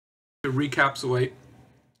To recapitulate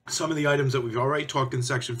some of the items that we've already talked in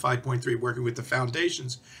section 5.3, working with the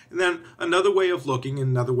foundations, and then another way of looking and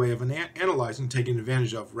another way of analyzing, taking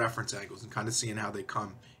advantage of reference angles and kind of seeing how they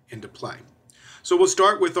come into play. So we'll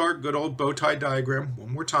start with our good old bow tie diagram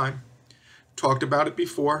one more time. Talked about it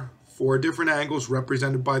before. 4 different angles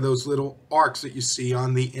represented by those little arcs that you see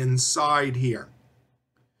on the inside here.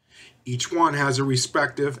 Each one has a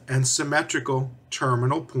respective and symmetrical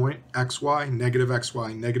terminal point, xy, negative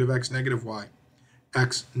xy, negative x, negative y,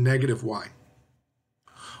 x, negative y.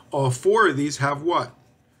 All 4 of these have what?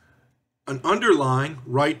 An underlying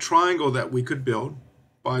right triangle that we could build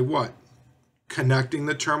by what? Connecting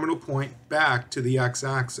the terminal point back to the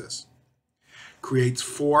x-axis. Creates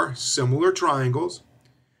 4 similar triangles,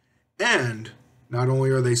 and not only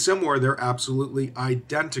are they similar, they're absolutely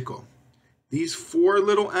identical. These 4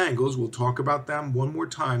 little angles, we'll talk about them one more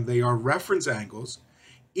time, they are reference angles.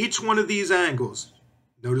 Each one of these angles,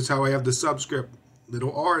 notice how I have the subscript,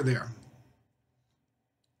 little r there,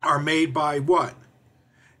 are made by what?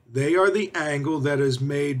 They are the angle that is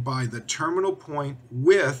made by the terminal point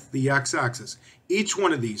with the x-axis. Each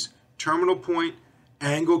one of these, terminal point,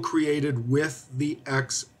 angle created with the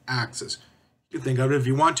x-axis. You can think of it if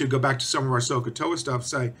you want to, go back to some of our SOHCAHTOA stuff,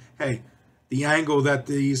 say, hey, the angle that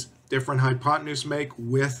these different hypotenuse make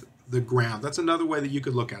with the ground. That's another way that you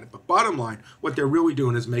could look at it. But bottom line, what they're really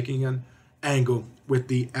doing is making an angle with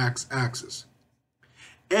the x-axis.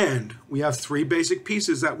 And we have 3 basic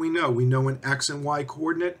pieces that we know. We know an x and y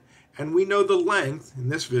coordinate, and we know the length, in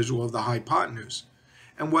this visual, of the hypotenuse.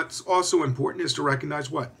 And what's also important is to recognize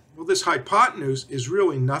what? Well, this hypotenuse is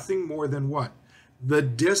really nothing more than what? The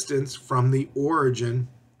distance from the origin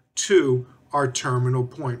to our terminal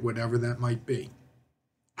point, whatever that might be.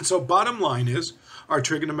 So bottom line is, our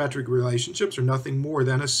trigonometric relationships are nothing more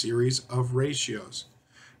than a series of ratios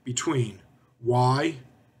between y,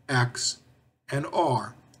 x, and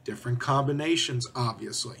r. Different combinations,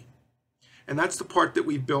 obviously. And that's the part that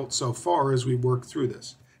we've built so far as we work through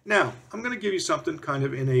this. Now, I'm going to give you something kind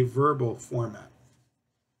of in a verbal format.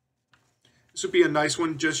 This would be a nice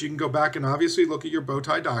one. Just you can go back and obviously look at your bow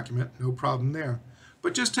tie document. No problem there.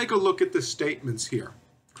 But just take a look at the statements here,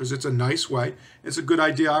 because it's a nice way. It's a good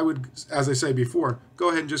idea. I would, as I say before, go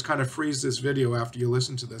ahead and just kind of freeze this video after you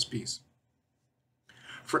listen to this piece.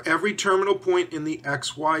 For every terminal point in the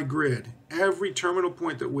XY grid, every terminal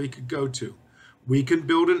point that we could go to, we can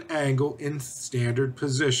build an angle in standard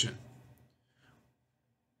position.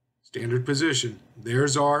 Standard position.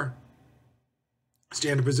 There's our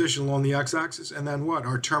standard position along the x-axis. And then what?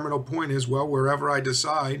 Our terminal point is, well, wherever I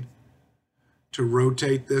decide to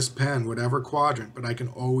rotate this pen, whatever quadrant, but I can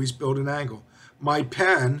always build an angle. My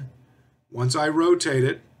pen, once I rotate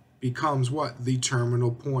it, becomes what? The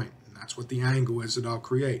terminal point. And that's what the angle is that I'll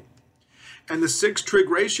create. And the 6 trig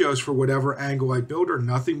ratios for whatever angle I build are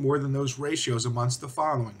nothing more than those ratios amongst the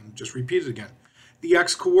following. And just repeat it again. The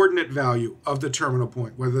x-coordinate value of the terminal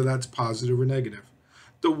point, whether that's positive or negative.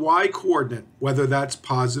 The y-coordinate, whether that's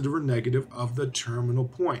positive or negative of the terminal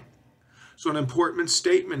point. So an important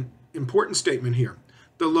statement here.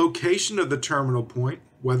 The location of the terminal point,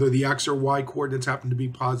 whether the x or y coordinates happen to be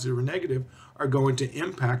positive or negative, are going to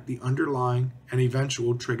impact the underlying and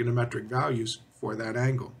eventual trigonometric values for that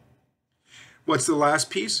angle. What's the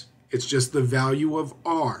last piece? It's just the value of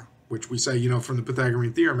r, which we say, from the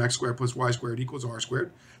Pythagorean theorem, x squared plus y squared equals r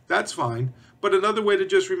squared. That's fine. But another way to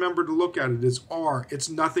just remember to look at it is r. It's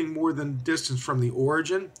nothing more than distance from the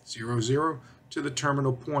origin, 0, 0, to the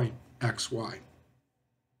terminal point, xy.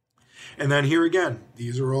 And then here again,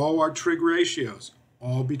 these are all our trig ratios,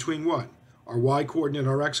 all between what? Our y coordinate,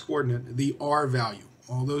 our x coordinate, the r value,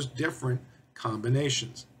 all those different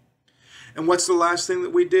combinations. And what's the last thing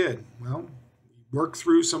that we did? Well, we worked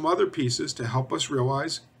through some other pieces to help us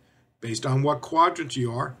realize, based on what quadrant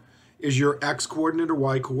you are, is your x coordinate or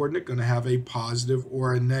y coordinate going to have a positive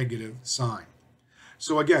or a negative sign?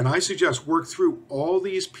 So again, I suggest work through all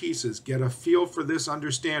these pieces, get a feel for this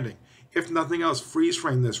understanding. If nothing else, freeze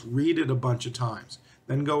frame this, read it a bunch of times,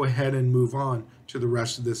 then go ahead and move on to the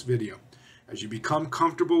rest of this video. As you become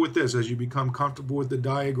comfortable with this, as you become comfortable with the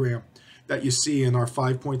diagram that you see in our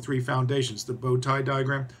 5.3 foundations, the bow tie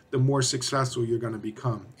diagram, the more successful you're going to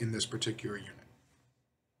become in this particular unit.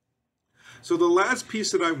 So the last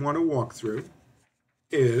piece that I want to walk through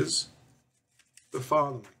is the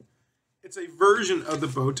following. It's a version of the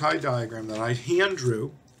bow tie diagram that I hand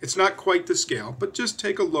drew. It's not quite the scale, but just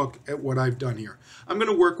take a look at what I've done here. I'm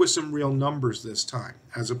going to work with some real numbers this time,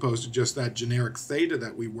 as opposed to just that generic theta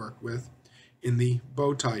that we worked with in the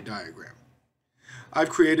bow tie diagram. I've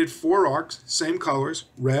created 4 arcs, same colors,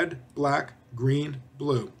 red, black, green,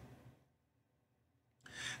 blue.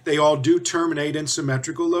 They all do terminate in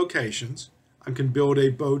symmetrical locations. I can build a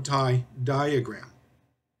bow tie diagram.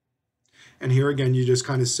 And here again, you just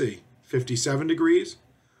kind of see 57 degrees,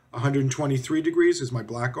 123 degrees is my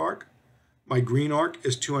black arc. My green arc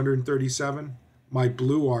is 237. My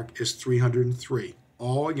blue arc is 303.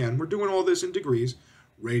 All again, we're doing all this in degrees.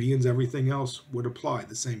 Radians, everything else would apply.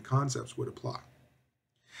 The same concepts would apply.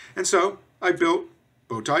 And so I built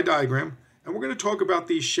bow tie diagram, and we're going to talk about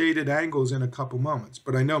these shaded angles in a couple moments.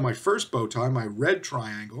 But I know my first bow tie, my red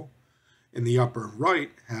triangle in the upper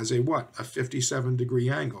right, has a what? A 57-degree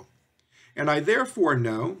angle. And I therefore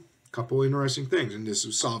know a couple interesting things, and this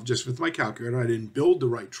was solved just with my calculator. I didn't build the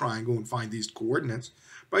right triangle and find these coordinates,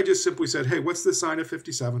 but I just simply said, hey, what's the sine of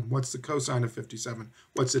 57? What's the cosine of 57?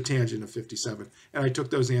 What's the tangent of 57? And I took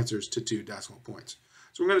those answers to 2 decimal points.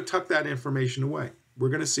 So we're going to tuck that information away. We're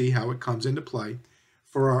going to see how it comes into play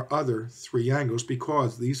for our other 3 angles,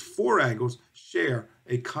 because these 4 angles share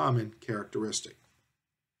a common characteristic.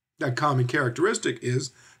 That common characteristic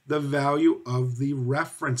is the value of the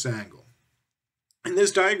reference angle. In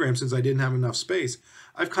this diagram, since I didn't have enough space,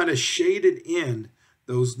 I've kind of shaded in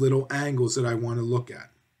those little angles that I want to look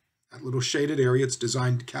at. That little shaded area, it's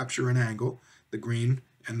designed to capture an angle, the green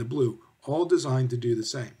and the blue, all designed to do the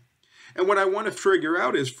same. And what I want to figure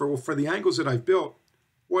out is, for the angles that I've built,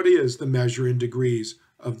 what is the measure in degrees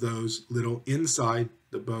of those little inside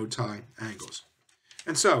the bow tie angles?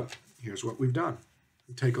 And so, here's what we've done.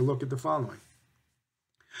 Take a look at the following.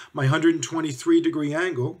 My 123-degree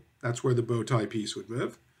angle, that's where the bow tie piece would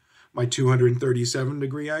live. My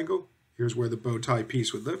 237-degree angle, here's where the bow tie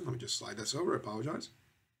piece would live. Let me just slide this over, I apologize.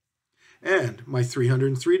 And my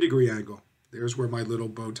 303-degree angle, there's where my little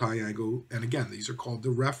bow tie angle, and again, these are called the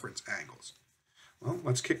reference angles. Well,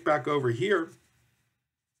 let's kick back over here.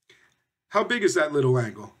 How big is that little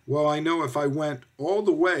angle? Well, I know if I went all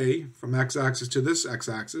the way from x-axis to this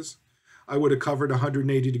x-axis, I would have covered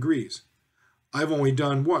 180 degrees. I've only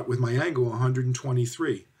done what with my angle?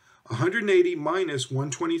 123. 180 minus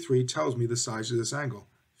 123 tells me the size of this angle,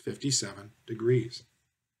 57 degrees.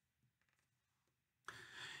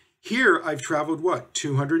 Here I've traveled what?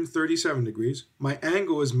 237 degrees. My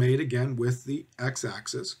angle is made again with the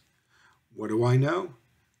x-axis. What do I know?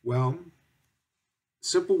 Well,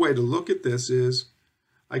 simple way to look at this is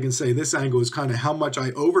I can say this angle is kind of how much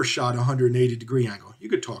I overshot a 180-degree angle. You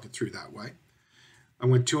could talk it through that way. I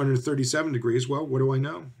went 237 degrees. Well, what do I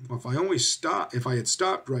know? Well, if I had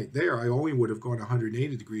stopped right there, I only would have gone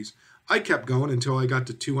 180 degrees. I kept going until I got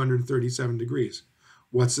to 237 degrees.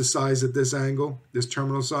 What's the size that this angle, this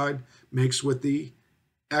terminal side, makes with the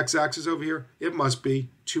x-axis over here? It must be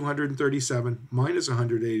 237 minus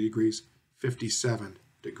 180 degrees, 57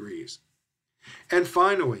 degrees. And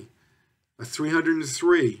finally, a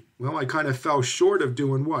 303. Well, I kind of fell short of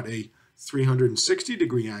doing what? A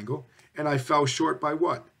 360-degree angle. And I fell short by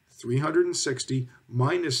what? 360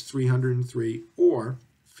 minus 303, or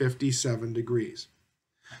 57 degrees.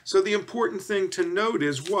 So the important thing to note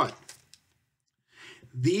is what?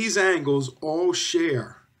 These angles all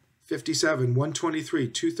share 57, 123,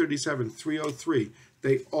 237, 303.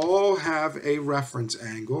 They all have a reference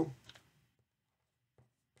angle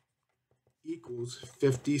equals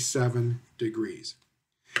 57 degrees.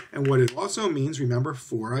 And what it also means, remember,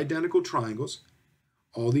 4 identical triangles.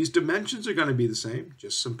 All these dimensions are going to be the same,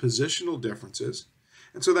 just some positional differences.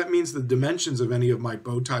 And so that means the dimensions of any of my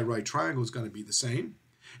bow tie right triangles is going to be the same,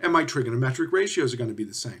 and my trigonometric ratios are going to be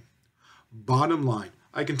the same. Bottom line,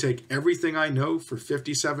 I can take everything I know for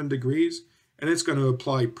 57 degrees, and it's going to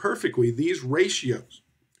apply perfectly. These ratios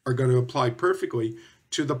are going to apply perfectly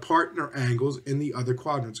to the partner angles in the other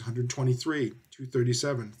quadrants, 123,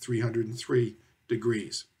 237, 303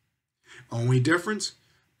 degrees. Only difference,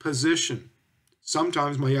 position.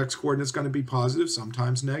 Sometimes my x-coordinate is going to be positive,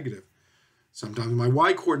 sometimes negative. Sometimes my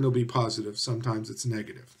y-coordinate will be positive, sometimes it's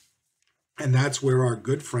negative. And that's where our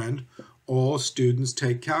good friend, all students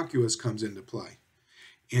take calculus, comes into play.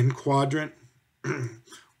 In quadrant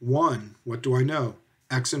 1, what do I know?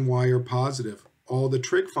 X and y are positive. All the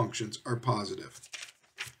trig functions are positive.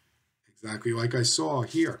 Exactly like I saw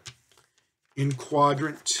here. In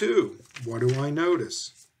quadrant 2, what do I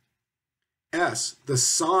notice? S, the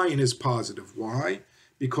sign is positive. Why?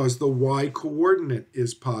 Because the y-coordinate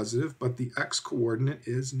is positive, but the x-coordinate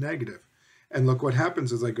is negative. And look what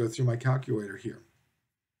happens as I go through my calculator here.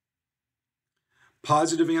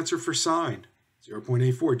 Positive answer for sine,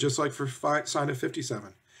 0.84, just like for sine of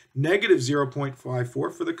 57. Negative 0.54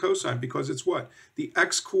 for the cosine, because it's what? The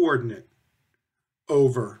x-coordinate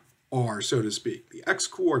over r, so to speak. The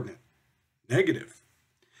x-coordinate, negative.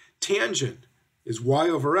 Tangent is y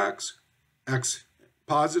over x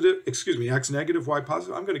x negative, y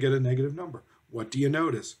positive, I'm going to get a negative number. What do you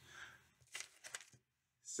notice?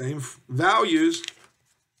 Same values,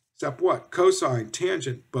 except what? Cosine,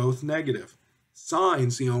 tangent, both negative.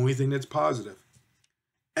 Sine's the only thing that's positive.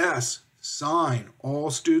 S, sine. All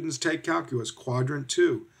students take calculus. Quadrant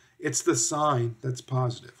 2. It's the sine that's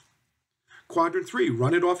positive. Quadrant 3,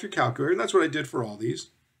 run it off your calculator, and that's what I did for all these.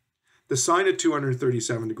 The sine at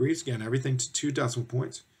 237 degrees, again, everything to 2 decimal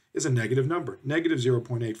points, is a negative number, negative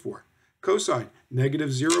 0.84. Cosine, negative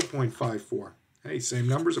 0.54. Hey, same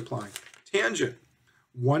numbers applying. Tangent,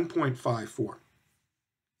 1.54.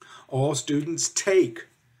 All students take.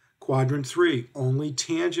 Quadrant 3, only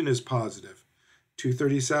tangent is positive.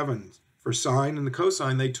 237. For sine and the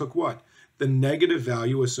cosine, they took what? The negative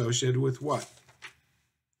value associated with what?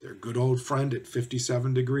 Their good old friend at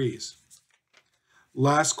 57 degrees.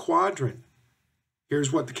 Last quadrant.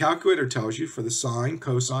 Here's what the calculator tells you for the sine,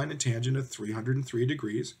 cosine, and tangent of 303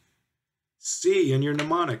 degrees. C in your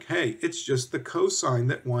mnemonic. Hey, it's just the cosine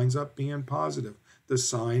that winds up being positive. The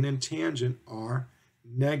sine and tangent are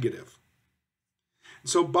negative.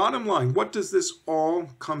 So bottom line, what does this all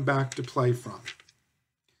come back to play from?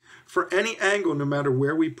 For any angle, no matter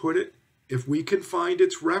where we put it, if we can find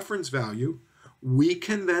its reference value, we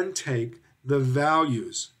can then take the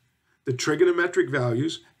values, the trigonometric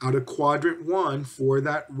values, out of quadrant 1 for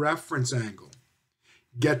that reference angle.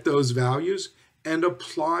 Get those values and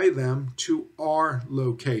apply them to our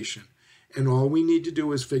location. And all we need to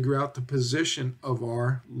do is figure out the position of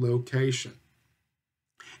our location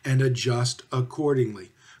and adjust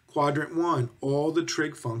accordingly. Quadrant 1, all the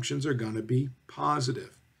trig functions are going to be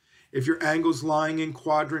positive. If your angle's lying in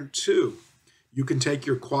quadrant 2, you can take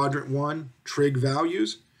your quadrant 1 trig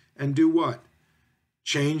values and do what?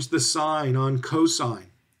 Change the sign on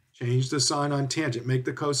cosine. Change the sign on tangent. Make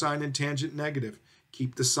the cosine and tangent negative.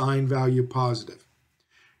 Keep the sine value positive.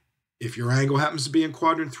 If your angle happens to be in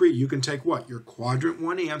quadrant 3, you can take what? Your quadrant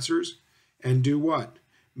 1 answers and do what?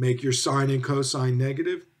 Make your sine and cosine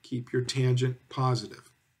negative. Keep your tangent positive.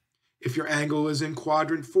 If your angle is in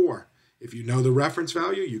quadrant 4, if you know the reference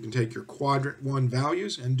value, you can take your quadrant 1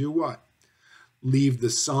 values and do what? Leave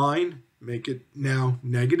the sine, make it now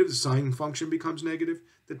negative. The sine function becomes negative.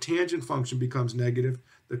 The tangent function becomes negative.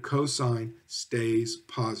 The cosine stays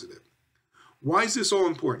positive. Why is this all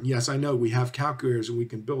important? Yes, I know we have calculators and we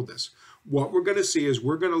can build this. What we're going to see is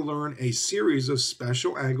we're going to learn a series of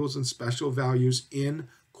special angles and special values in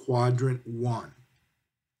quadrant 1.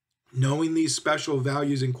 Knowing these special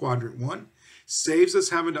values in quadrant 1 saves us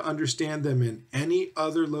having to understand them in any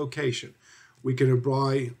other location. We can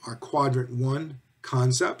apply our quadrant 1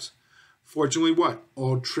 concepts. Fortunately, what?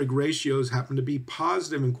 All trig ratios happen to be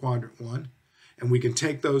positive in quadrant 1, and we can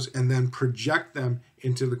take those and then project them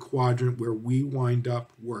into the quadrant where we wind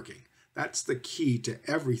up working. That's the key to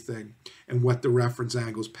everything and what the reference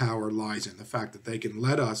angle's power lies in, the fact that they can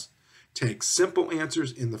let us take simple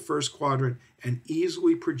answers in the first quadrant and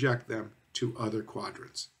easily project them to other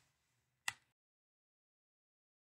quadrants.